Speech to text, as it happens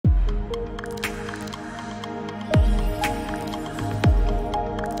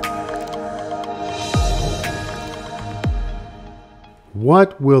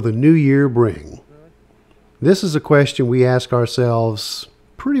What will the new year bring? This is a question we ask ourselves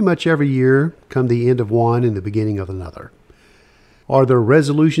pretty much every year, come the end of one and the beginning of another. Are there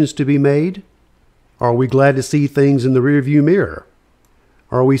resolutions to be made? Are we glad to see things in the rearview mirror?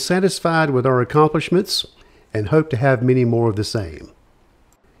 Are we satisfied with our accomplishments and hope to have many more of the same?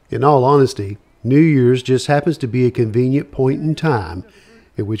 In all honesty, New Year's just happens to be a convenient point in time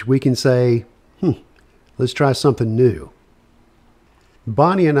in which we can say, let's try something new.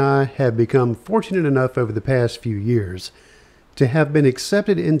 Bonnie and I have become fortunate enough over the past few years to have been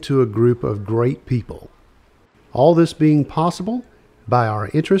accepted into a group of great people. All this being possible by our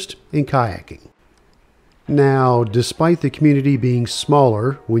interest in kayaking. Now, despite the community being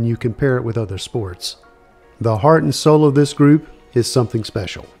smaller when you compare it with other sports, the heart and soul of this group is something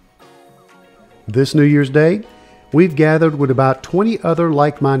special. This New Year's Day, we've gathered with about 20 other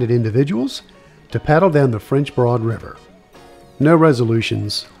like-minded individuals to paddle down the French Broad River. No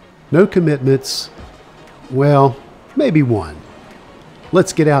resolutions, no commitments, well, maybe one.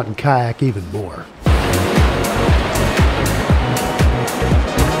 Let's get out and kayak even more.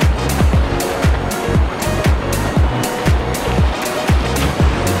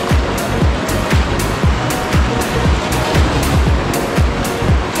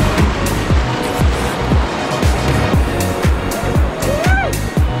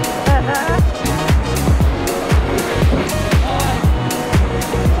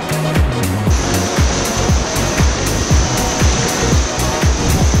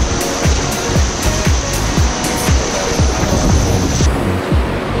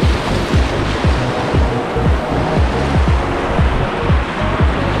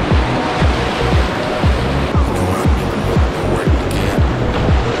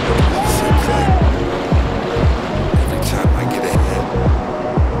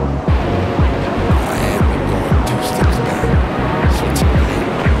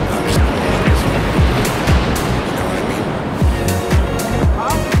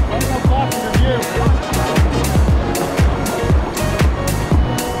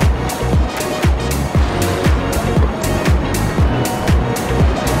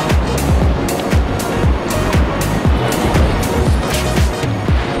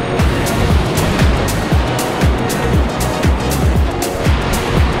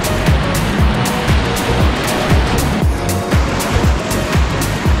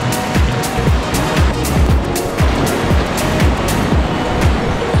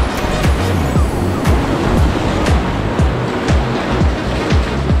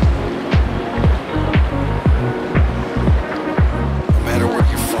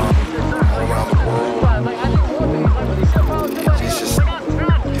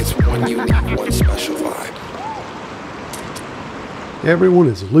 Everyone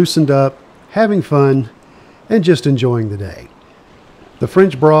is loosened up, having fun, and just enjoying the day. The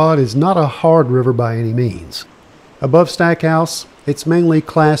French Broad is not a hard river by any means. Above Stackhouse, it's mainly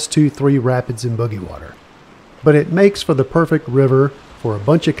Class 2-3 rapids and boogie water. But it makes for the perfect river for a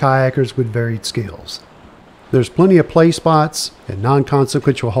bunch of kayakers with varied skills. There's plenty of play spots and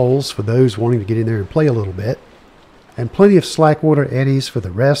non-consequential holes for those wanting to get in there and play a little bit, and plenty of slackwater eddies for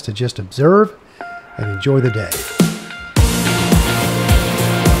the rest to just observe and enjoy the day.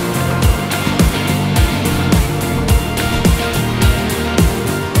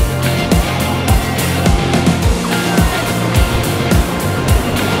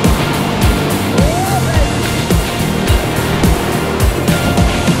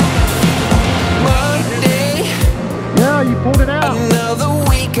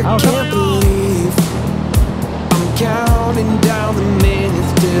 I can't believe I'm counting down the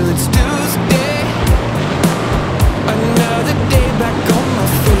minutes till it's Tuesday. Another day back on my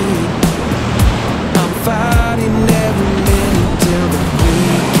feet. I'm fighting every minute till the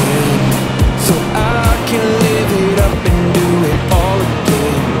weekend, so I can live it up and do it all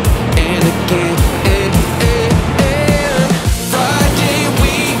again and again. Friday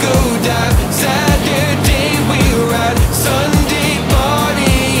we go dive, Saturday we ride, Sunday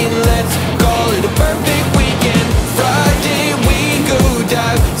party and let's call it a perfect weekend. Friday we go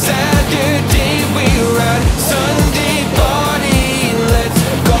dive, Saturday we ride, Sunday party and let's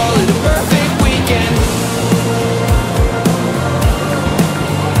call it a perfect weekend.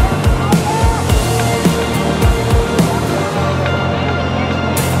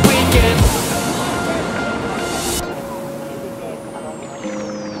 Weekend.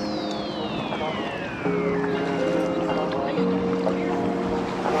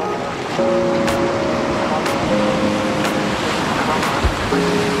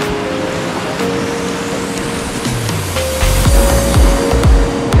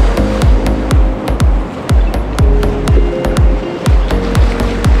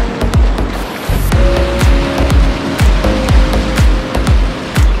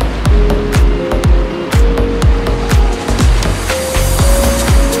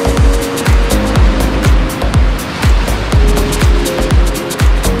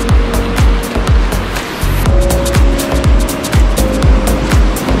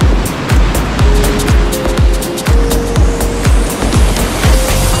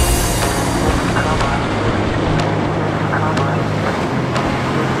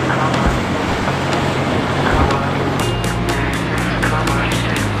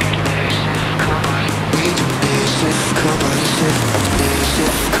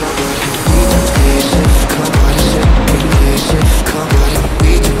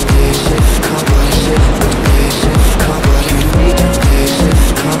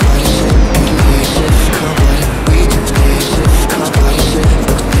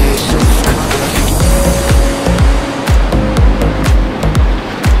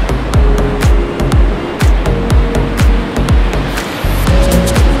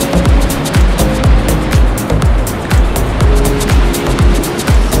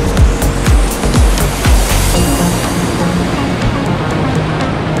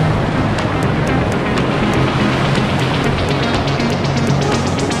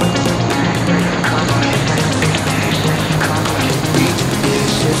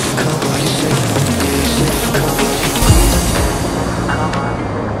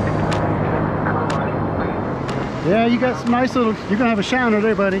 that's nice little. You're gonna have a shiner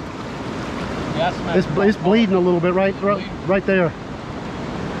there, buddy. Yeah, It's bleeding a little bit right there.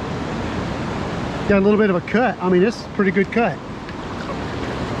 Got a little bit of a cut. I mean, it's a pretty good cut.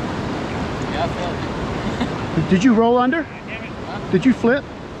 Yeah, I felt it. Did you roll under? Did you flip?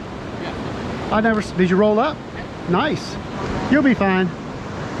 Yeah. Did you roll up? Nice. You'll be fine.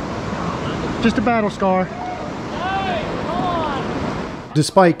 Just a battle scar.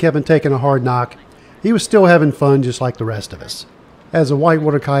 Despite Kevin taking a hard knock, he was still having fun just like the rest of us. As a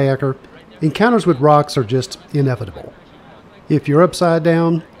whitewater kayaker, encounters with rocks are just inevitable. If you're upside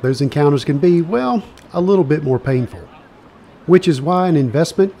down, those encounters can be, well, a little bit more painful. Which is why an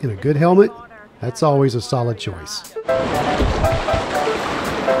investment in a good helmet, that's always a solid choice.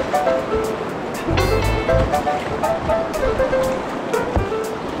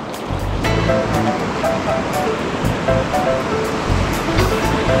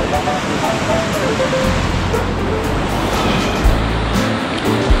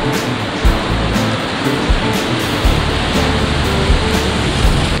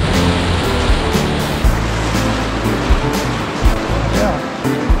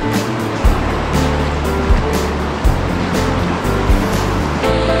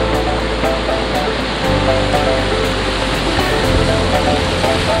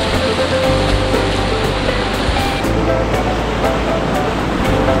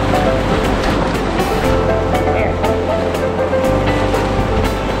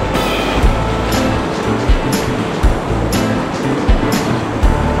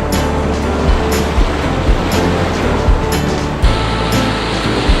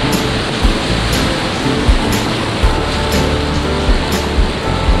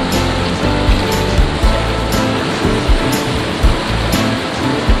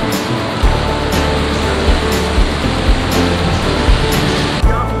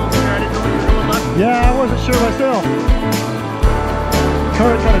 Yeah, I wasn't sure myself. The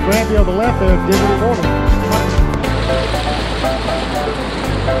current kind of grabbed me on the left there and didn't want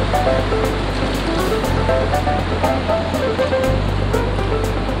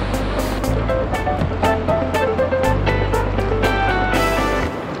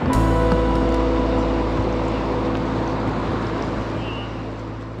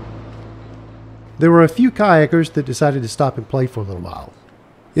There were a few kayakers that decided to stop and play for a little while.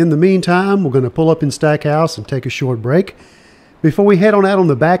 In the meantime, we're going to pull up in Stackhouse and take a short break before we head on out on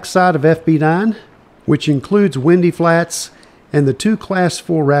the back side of FB9, which includes Windy Flats and the two Class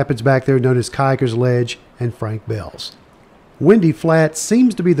 4 rapids back there known as Kayakers Ledge and Frank Bells. Windy Flats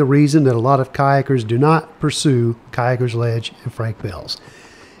seems to be the reason that a lot of kayakers do not pursue Kayakers Ledge and Frank Bells.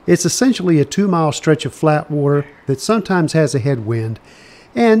 It's essentially a 2-mile stretch of flat water that sometimes has a headwind,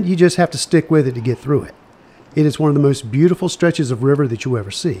 and you just have to stick with it to get through it. It is one of the most beautiful stretches of river that you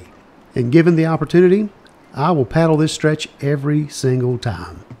ever see. And given the opportunity, I will paddle this stretch every single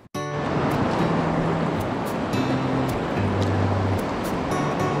time.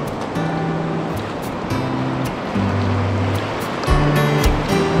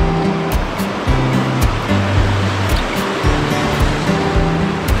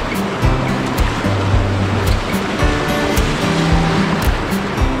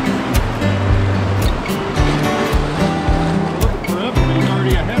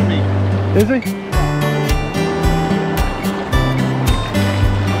 Is he?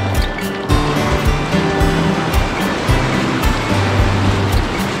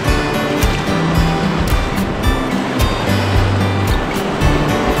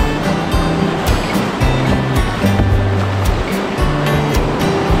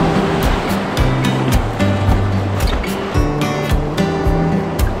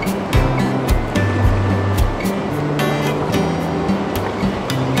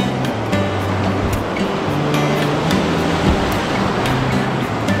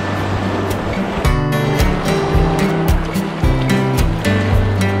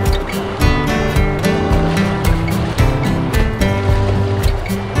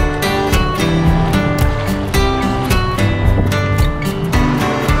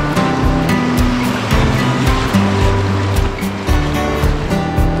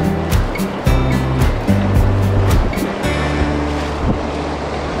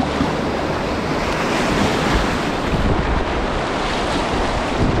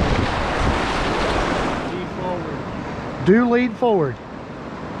 Do lead forward.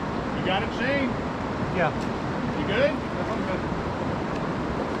 You got it, Shane? Yeah. You good? I'm good.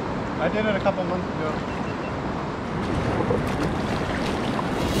 I did it a couple months ago.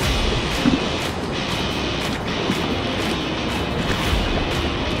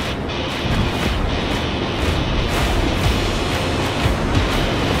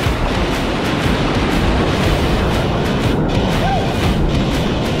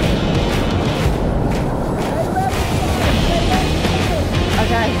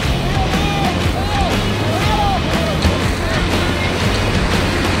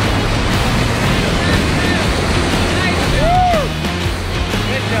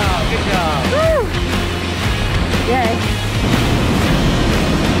 Good job. Woo! Yay.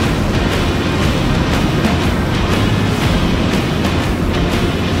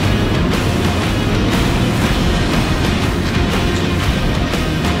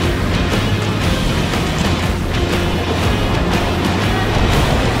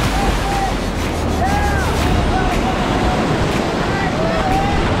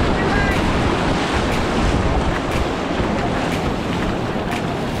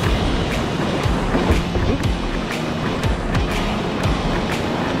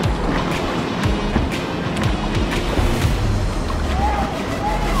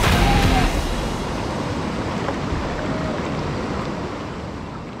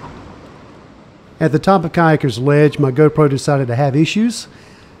 At the top of Kayaker's Ledge, my GoPro decided to have issues.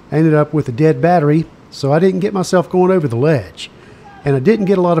 I ended up with a dead battery, so I didn't get myself going over the ledge. And I didn't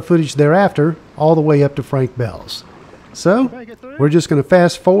get a lot of footage thereafter, all the way up to Frank Bell's. So, we're just going to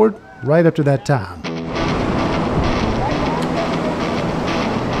fast forward right up to that time.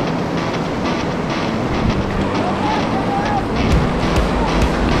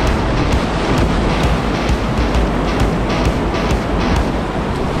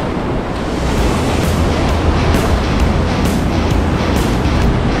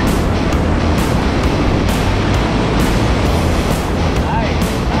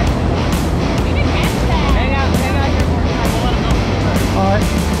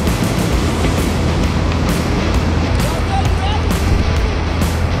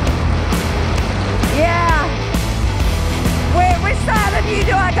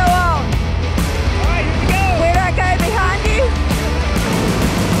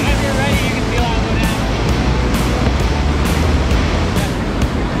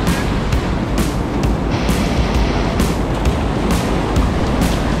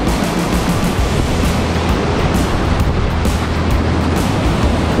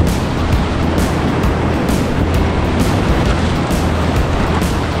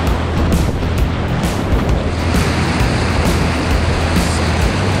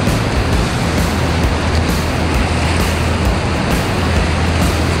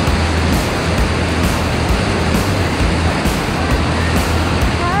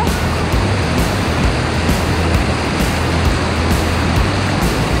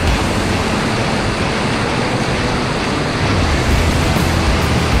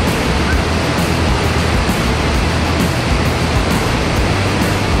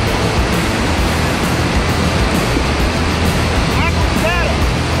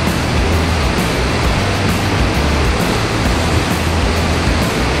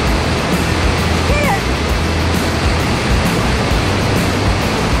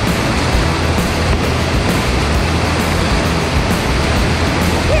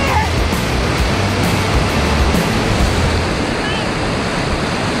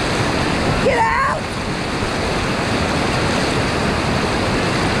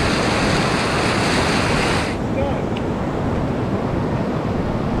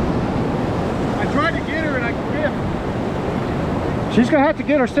 She's gonna have to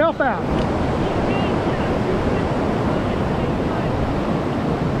get herself out.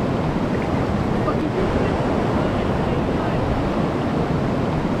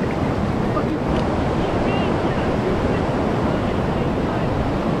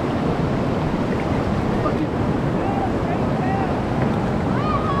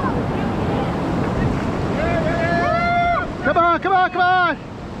 Come on, come on, come on!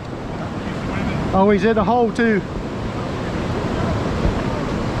 Oh, he's in the hole too.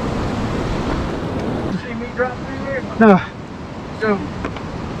 Drop through there? No. So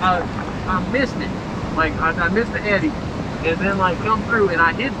I missed it. Like I missed the eddy, and then like come through, and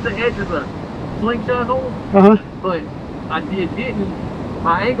I hit the edge of the slingshot hole. But I didn't.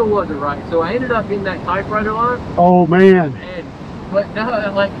 My angle wasn't right, so I ended up in that typewriter line. Oh man. But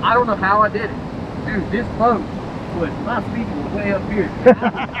no, like I don't know how I did it, dude. This boat was my speed was way up here.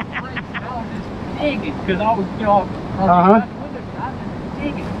 I was just digging because I was, you know, I was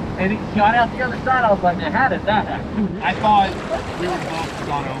digging. And it shot out the other side. I was like, man, how did that happen? I thought we were both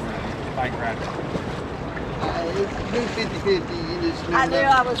gone over if I grabbed it. It's 50-50. You just I knew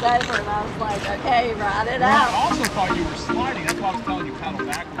I was over and I was like, okay, ride it out. I also thought you were sliding. That's why I was telling you paddle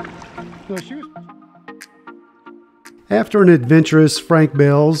backwards. After an adventurous Frank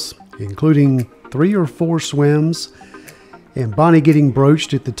Bell's, including 3 or 4 swims, and Bonnie getting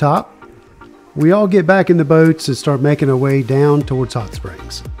broached at the top, we all get back in the boats and start making our way down towards Hot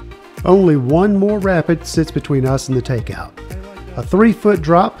Springs. Only one more rapid sits between us and the takeout. A 3-foot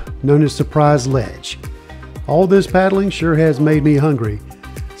drop known as Surprise Ledge. All this paddling sure has made me hungry,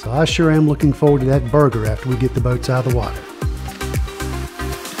 so I sure am looking forward to that burger after we get the boats out of the water.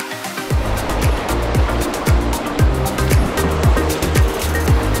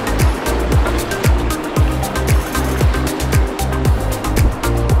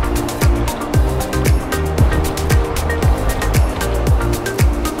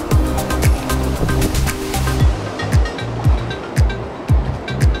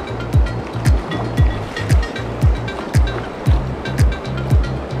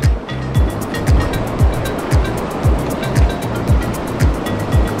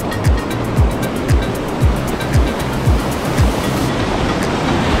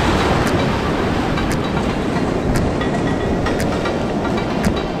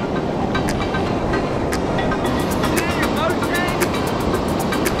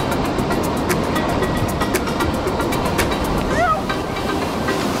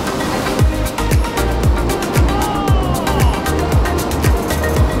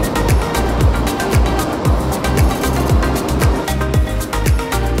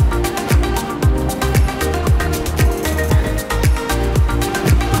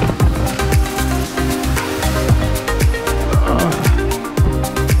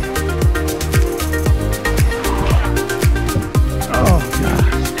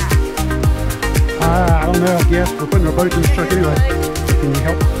 We're putting our boats in the truck anyway. Can you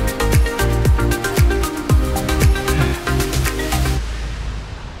help?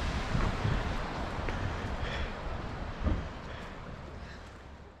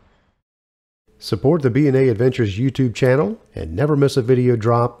 Support the B&A Adventures YouTube channel and never miss a video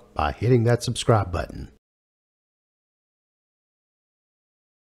drop by hitting that subscribe button.